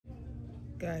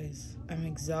Guys, I'm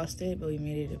exhausted, but we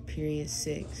made it to period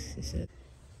 6. It said,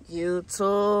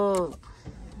 YouTube.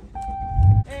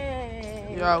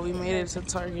 Hey. Y'all, we made it to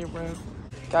Target, bro.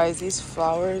 Guys, these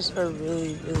flowers are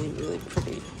really, really, really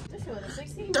pretty.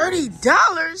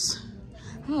 $30?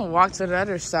 I'm gonna walk to the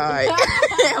other side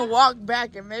and walk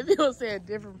back, and maybe we'll say a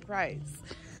different price.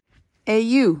 Hey,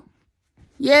 you.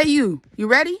 Yeah, you. You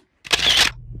ready?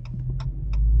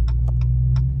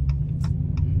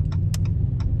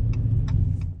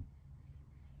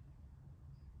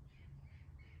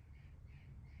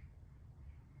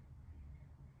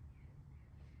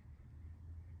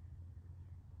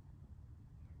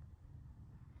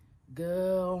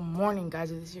 Good morning, guys.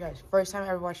 If this is your guys' first time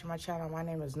ever watching my channel, my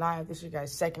name is Naya. If this is your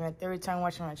guys' second and third time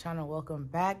watching my channel, welcome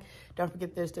back. Don't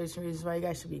forget there's 13 reasons why you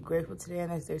guys should be grateful today, and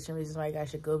there's 13 reasons why you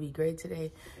guys should go be great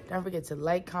today. Don't forget to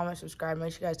like, comment, subscribe.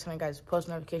 Make sure you guys turn on guys' post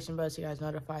notification bell so you guys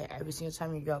notify every single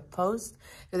time you go post,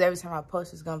 because every time I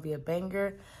post is gonna be a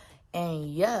banger.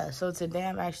 And yeah, so today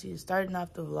I'm actually starting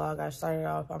off the vlog.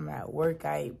 I'm at work.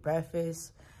 I ate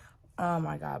breakfast.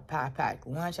 I packed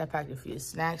lunch. I packed a few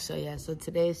snacks. So yeah, so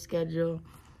today's schedule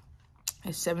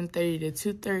is 7:30 to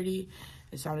 2:30.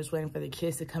 And so I'm just waiting for the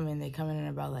kids to come in. They come in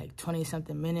about like 20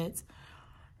 something minutes.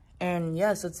 And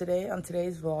yeah, so today on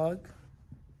today's vlog,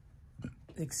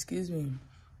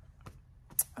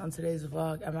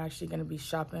 I'm actually gonna be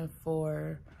shopping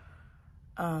for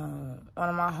one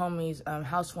of my homies'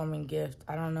 housewarming gift.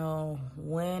 I don't know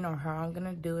when or how I'm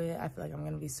gonna do it. I feel like I'm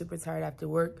gonna be super tired after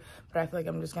work, but I feel like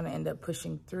I'm just gonna end up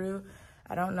pushing through.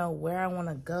 I don't know where I want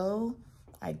to go.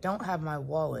 I don't have my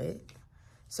wallet,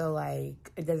 so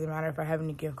like it doesn't matter if I have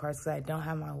any gift cards because I don't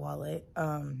have my wallet.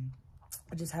 I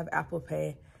just have Apple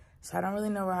Pay, so I don't really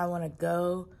know where I want to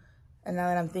go. And now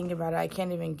that I'm thinking about it, I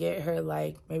can't even get her,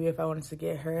 like, maybe if I wanted to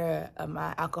get her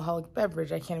my alcoholic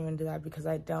beverage, I can't even do that because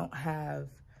I don't have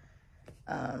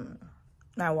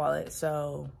my wallet.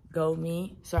 So, go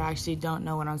me. So, I actually don't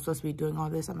know when I'm supposed to be doing all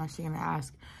this. I'm actually going to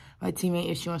ask my teammate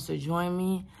if she wants to join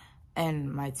me.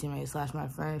 And my teammate / my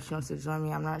friend, if she wants to join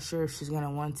me. I'm not sure if she's going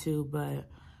to want to, but,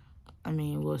 I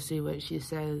mean, we'll see what she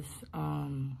says.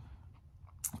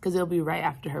 Because it'll be right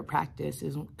after her practice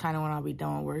is kind of when I'll be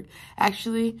done with work.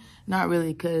 Actually, not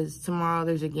really, because tomorrow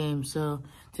there's a game, so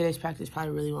today's practice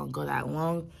probably really won't go that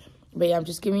long. But yeah, I'm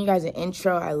just giving you guys an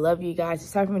intro. I love you guys.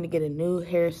 It's time for me to get a new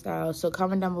hairstyle. So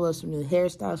comment down below some new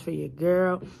hairstyles for your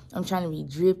girl. I'm trying to be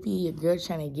drippy. Your girl's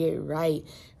trying to get right.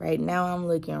 Right now, I'm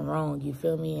looking wrong. You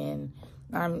feel me? And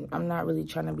I'm not really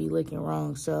trying to be looking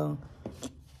wrong, so...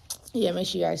 yeah, make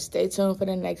sure you guys stay tuned for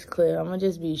the next clip. I'm going to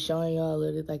just be showing y'all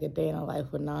literally like a day in the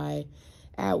life with Nye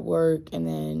at work and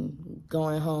then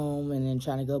going home and then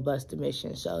trying to go bust the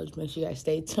mission. So just make sure you guys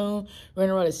stay tuned. We're on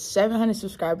the road to 700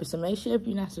 subscribers. So make sure if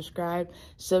you're not subscribed,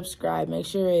 subscribe. Make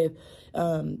sure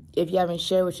if you haven't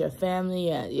shared with your family,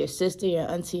 your sister, your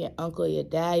auntie, your uncle, your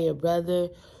dad, your brother,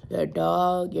 your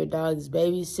dog's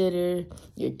babysitter,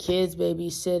 your kid's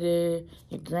babysitter,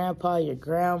 your grandpa, your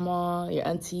grandma, your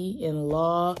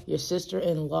auntie-in-law, your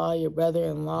sister-in-law, your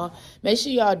brother-in-law. Make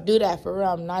sure y'all do that for real.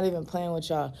 I'm not even playing with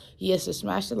y'all. Yes, so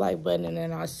smash the like button, and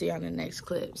then I'll see you on the next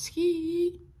clip.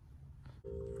 Ski.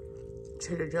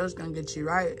 Trader Joe's gonna get you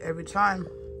right every time.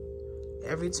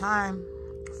 Every time.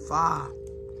 Fire.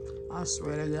 I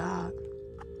swear to God.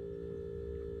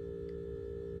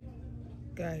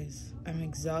 Guys, I'm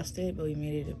exhausted, but we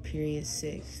made it to period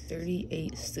 6.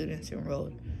 38 students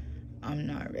enrolled. I'm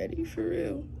not ready for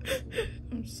real.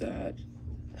 I'm sad.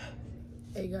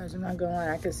 Hey guys, I'm not gonna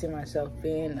lie, I could see myself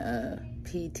being a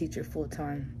PE teacher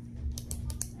full-time.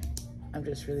 I'm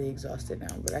just really exhausted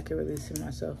now, but I could really see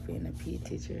myself being a PE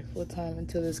teacher full-time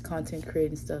until this content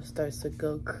creating stuff starts to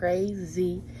go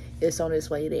crazy. It's on its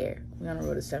way there. We're on the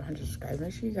road to 700 subscribers.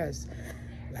 Make sure you guys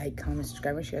like, comment,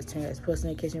 subscribe. Make sure you guys turn your guys' post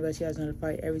notification bell so you guys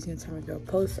notified every single time I go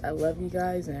post. I love you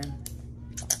guys, and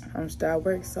I'm still at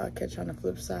work, so I'll catch you on the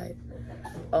flip side.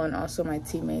 Oh, and also my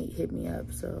teammate hit me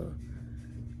up, so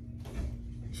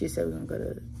she said we're gonna go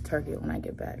to Target when I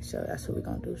get back, so that's what we're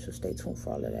gonna do. So stay tuned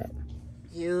for all of that.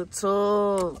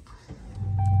 YouTube,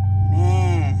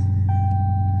 man,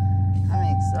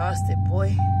 I'm exhausted,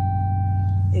 boy.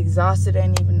 Exhausted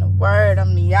ain't even the word.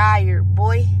 I'm tired,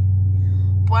 boy.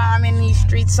 Boy, I'm in these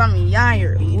streets, I'm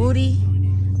tired, Woody.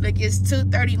 Look, it's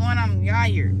 2:31, I'm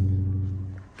tired.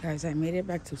 Guys, I made it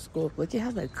back to school. Look at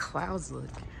how the clouds look.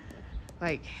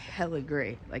 Like, hella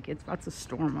gray. Like, it's about to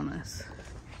storm on us.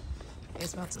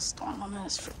 It's about to storm on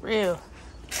us, for real.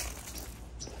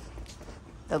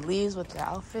 The leaves with the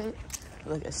outfit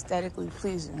look aesthetically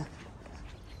pleasing.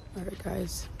 All right,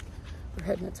 guys, we're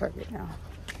heading to Target now.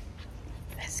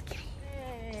 Let's get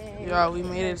it. Y'all, we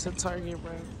made it to Target,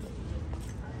 bro.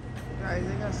 Guys,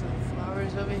 they got some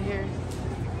flowers over here.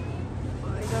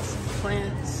 Oh, they got some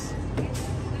plants.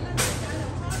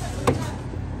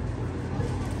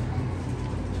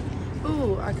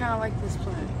 Ooh, I kind of like this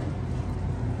plant.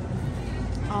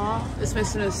 Aw, it's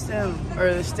missing a stem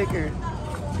or the sticker.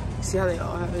 See how they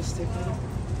all have a sticker?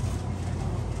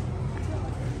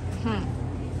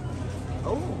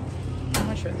 Oh, how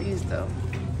much are these though?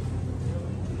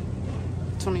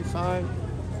 25.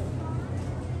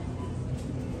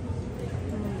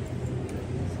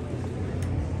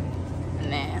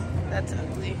 Nah, that's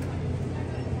ugly.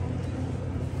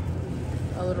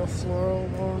 A little floral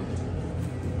one.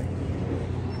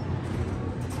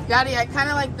 Yadi, I kind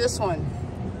of like this one.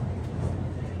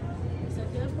 Is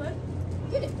that good? What?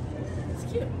 Get it. It's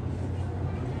cute.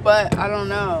 But I don't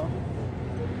know.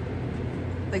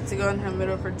 Like to go in the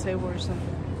middle of her table or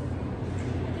something.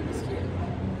 It's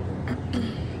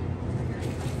cute.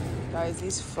 Guys,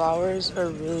 these flowers are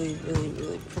really, really,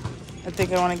 really pretty. I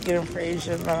think I want to get them for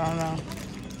Asia, but I don't know.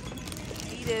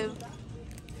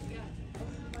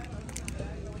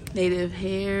 Native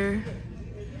hair.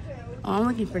 Oh, I'm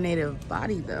looking for native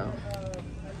body though.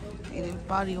 Native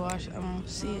body wash. I don't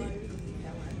see it.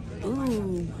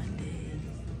 Ooh, one day.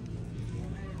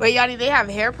 Wait, Yadi, they have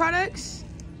hair products?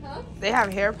 Huh? They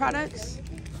have hair products?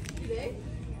 Do they?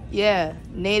 Yeah,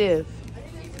 native. I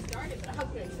didn't know you could start it, but I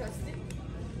wouldn't trust it.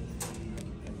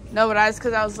 No, but that's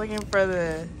because I was looking for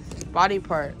the body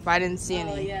part, but I didn't see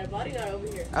any. Oh, yeah, body not over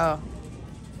here. Oh.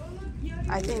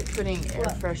 I think putting air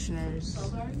fresheners,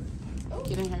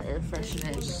 getting her air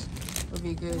fresheners would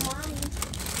be good.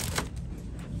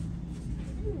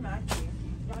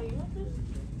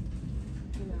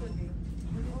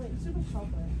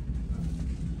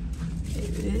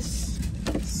 This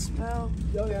smell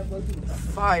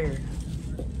fire.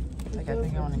 Like I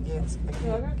think I want to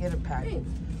get a pack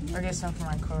or get some for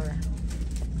my car.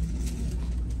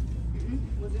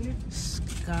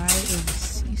 Sky of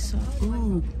sea salt.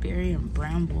 Ooh, berry and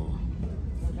bramble.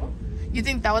 You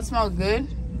think that would smell good?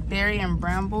 Berry and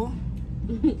bramble.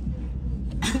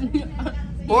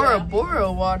 Bora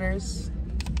Bora waters.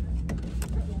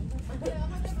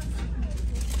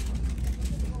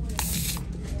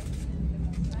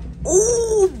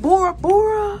 Ooh, Bora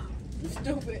Bora.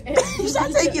 Stupid. You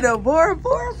should take you to Bora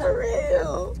Bora for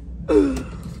real.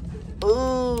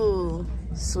 Ooh,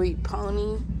 sweet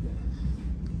pony.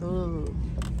 Ooh,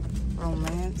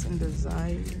 romance and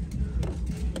desire.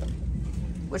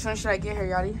 Which one should I get her,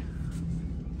 Yadi?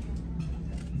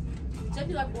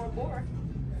 Definitely like Bora Bora.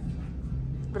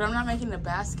 But I'm not making the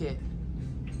basket.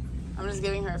 I'm just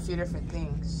giving her a few different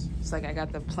things. It's like I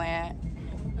got the plant,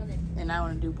 Okay. and I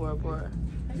want to do Bora Bora.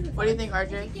 What do you think,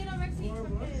 RJ?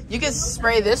 You can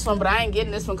spray this one, but I ain't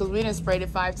getting this one because we done sprayed it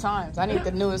 5 times. I need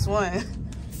the newest one.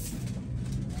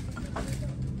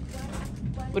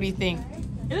 What do you think?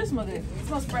 It does smell good. It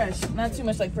smells fresh. Not too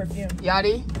much like perfume.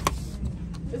 Yadi?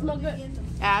 It smells good.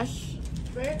 Ash?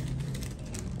 Spray it.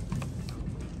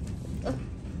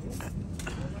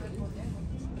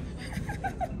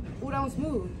 Ooh, that one's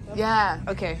smooth. Yeah.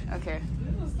 Okay. Okay.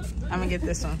 I'm gonna get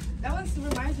this one. That one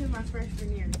reminds me of my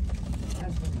freshman year.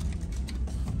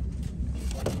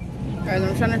 Guys,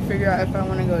 I'm trying to figure out if I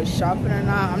want to go shopping or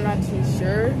not. I'm not too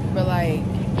sure, but like,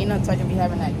 you know, Tuck can be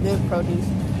having that good produce.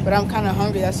 But I'm kind of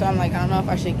hungry. That's why I'm like, I don't know if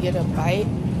I should get a bite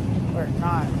or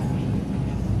not.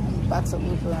 I'm about to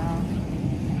loop around.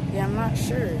 Yeah, I'm not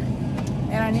sure.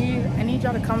 And I need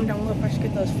y'all to comment down below if I should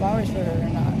get those flowers for her or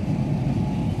not.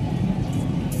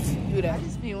 Dude, I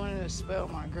just be wanting to spoil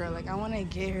my girl. Like, I want to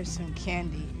get her some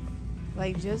candy.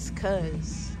 Like, just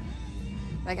cuz.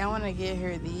 Like, I want to get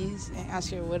her these and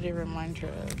ask her what it reminds her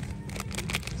of.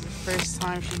 It's the first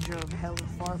time she drove hella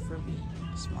far for me.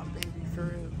 It's my baby, for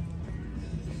real.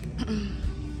 I think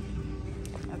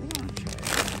I'm gonna try it.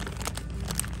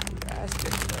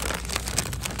 Basket though.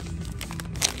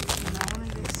 And I want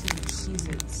to get some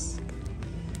Cheez-Its.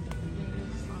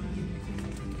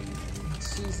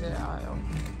 Cheez-It aisle.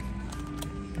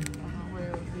 I don't know where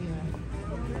it would be at.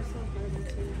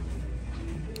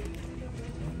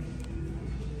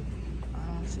 I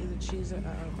don't see the Cheez-It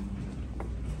aisle.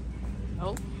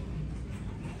 Nope.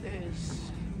 There's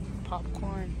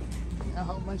popcorn and a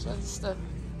whole bunch of other stuff.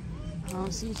 I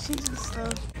don't see Cheez-It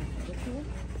stuff.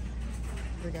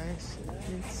 Here, guys,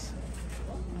 it's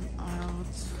on aisle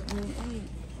 28.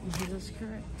 If it is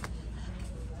correct.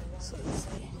 So let's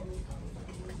see.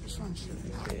 Which one should be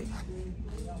big?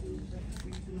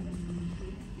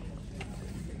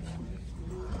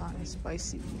 Hot and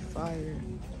spicy be fire.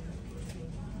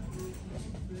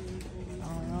 I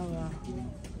don't know though.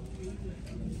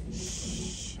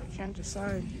 Shh, I can't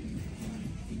decide.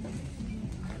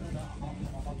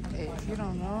 Hey, if you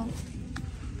don't know.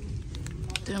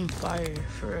 Them fire,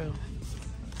 for real.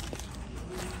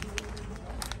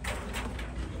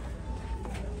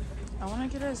 I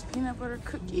want to get us peanut butter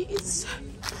cookies.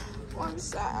 Oh, I'm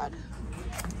sad.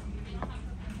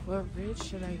 What Ritz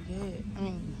should I get? I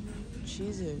mean,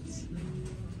 Cheez-Its.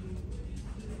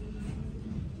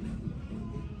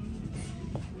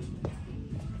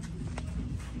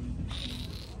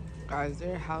 Guys,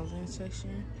 their housing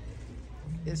section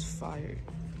is fire.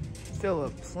 Filled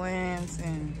with plants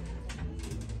and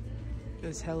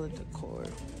just hella decor.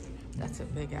 That's a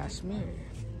big ass mirror.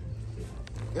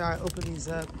 Yeah, I open these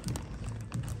up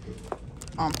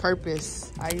on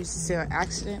purpose. I used to say on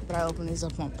accident, but I opened these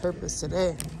up on purpose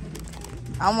today.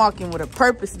 I'm walking with a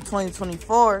purpose in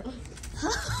 2024.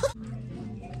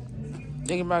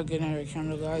 Thinking about getting her a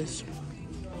candle, guys.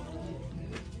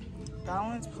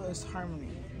 Balance plus harmony.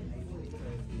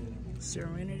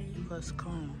 Serenity plus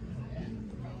calm.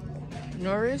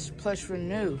 Nourish plus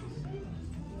renew.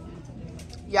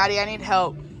 Yadi, I need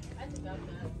help.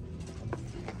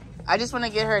 I just want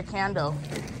to get her a candle.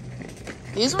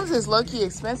 These ones is low-key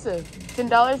expensive.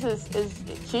 $10 is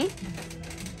cheap?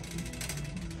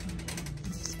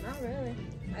 Not really.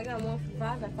 I got one for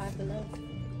 $5 at Five Below.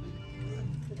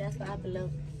 But that's Five Below.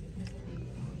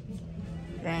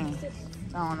 Dang.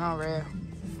 I don't know, Red.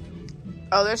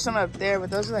 Oh, there's some up there, but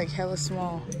those are like hella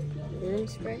small. Room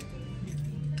spray.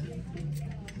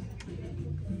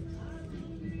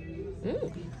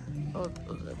 Oh,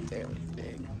 those up there was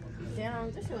big.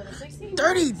 Damn, this was $16.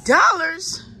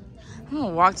 $30? I'm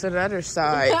gonna walk to the other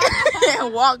side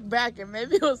and walk back, and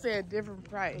maybe it'll say a different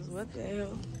price. What the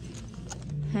hell?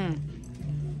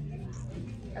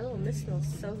 That little mist smells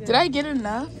so good. Did I get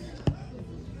enough?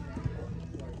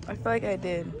 I feel like I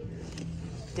did.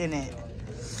 Didn't.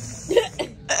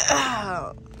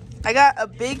 I got a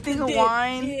big thing of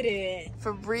wine,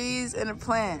 Febreze, and a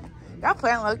plant. Y'all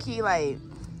plant low-key, like,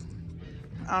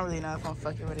 I don't really know if I'm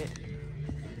fucking with it.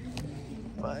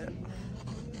 But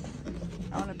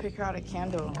I want to pick her out a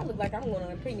candle. I look like I'm going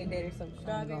on a picnic date or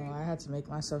something. I had to make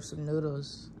myself some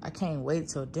noodles. I can't wait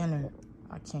till dinner.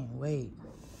 I can't wait.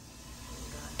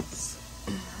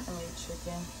 I made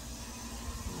chicken.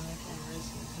 I'm making rice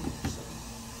and beans. So,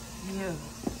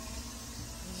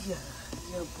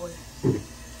 yeah, boy.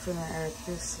 Finna add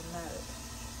this and that.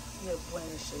 Yeah, boy,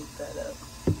 and shake that up.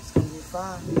 It's gonna be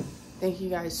fine. Thank you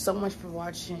guys so much for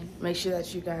watching. Make sure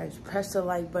that you guys press the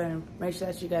like button. Make sure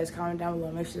that you guys comment down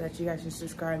below. Make sure that you guys can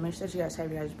subscribe. Make sure that you guys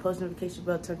have your guys' post notification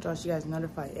bell turned on so you guys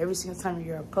notified every single time you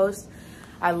hear a post.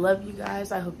 I love you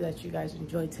guys. I hope that you guys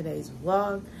enjoyed today's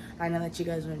vlog. I know that you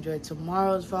guys will enjoy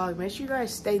tomorrow's vlog. Make sure you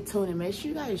guys stay tuned and make sure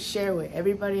you guys share with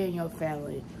everybody in your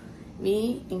family.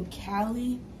 Me and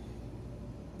Callie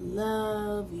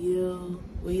love you.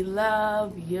 We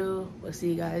love you. We'll see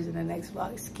you guys in the next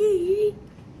vlog. Ski.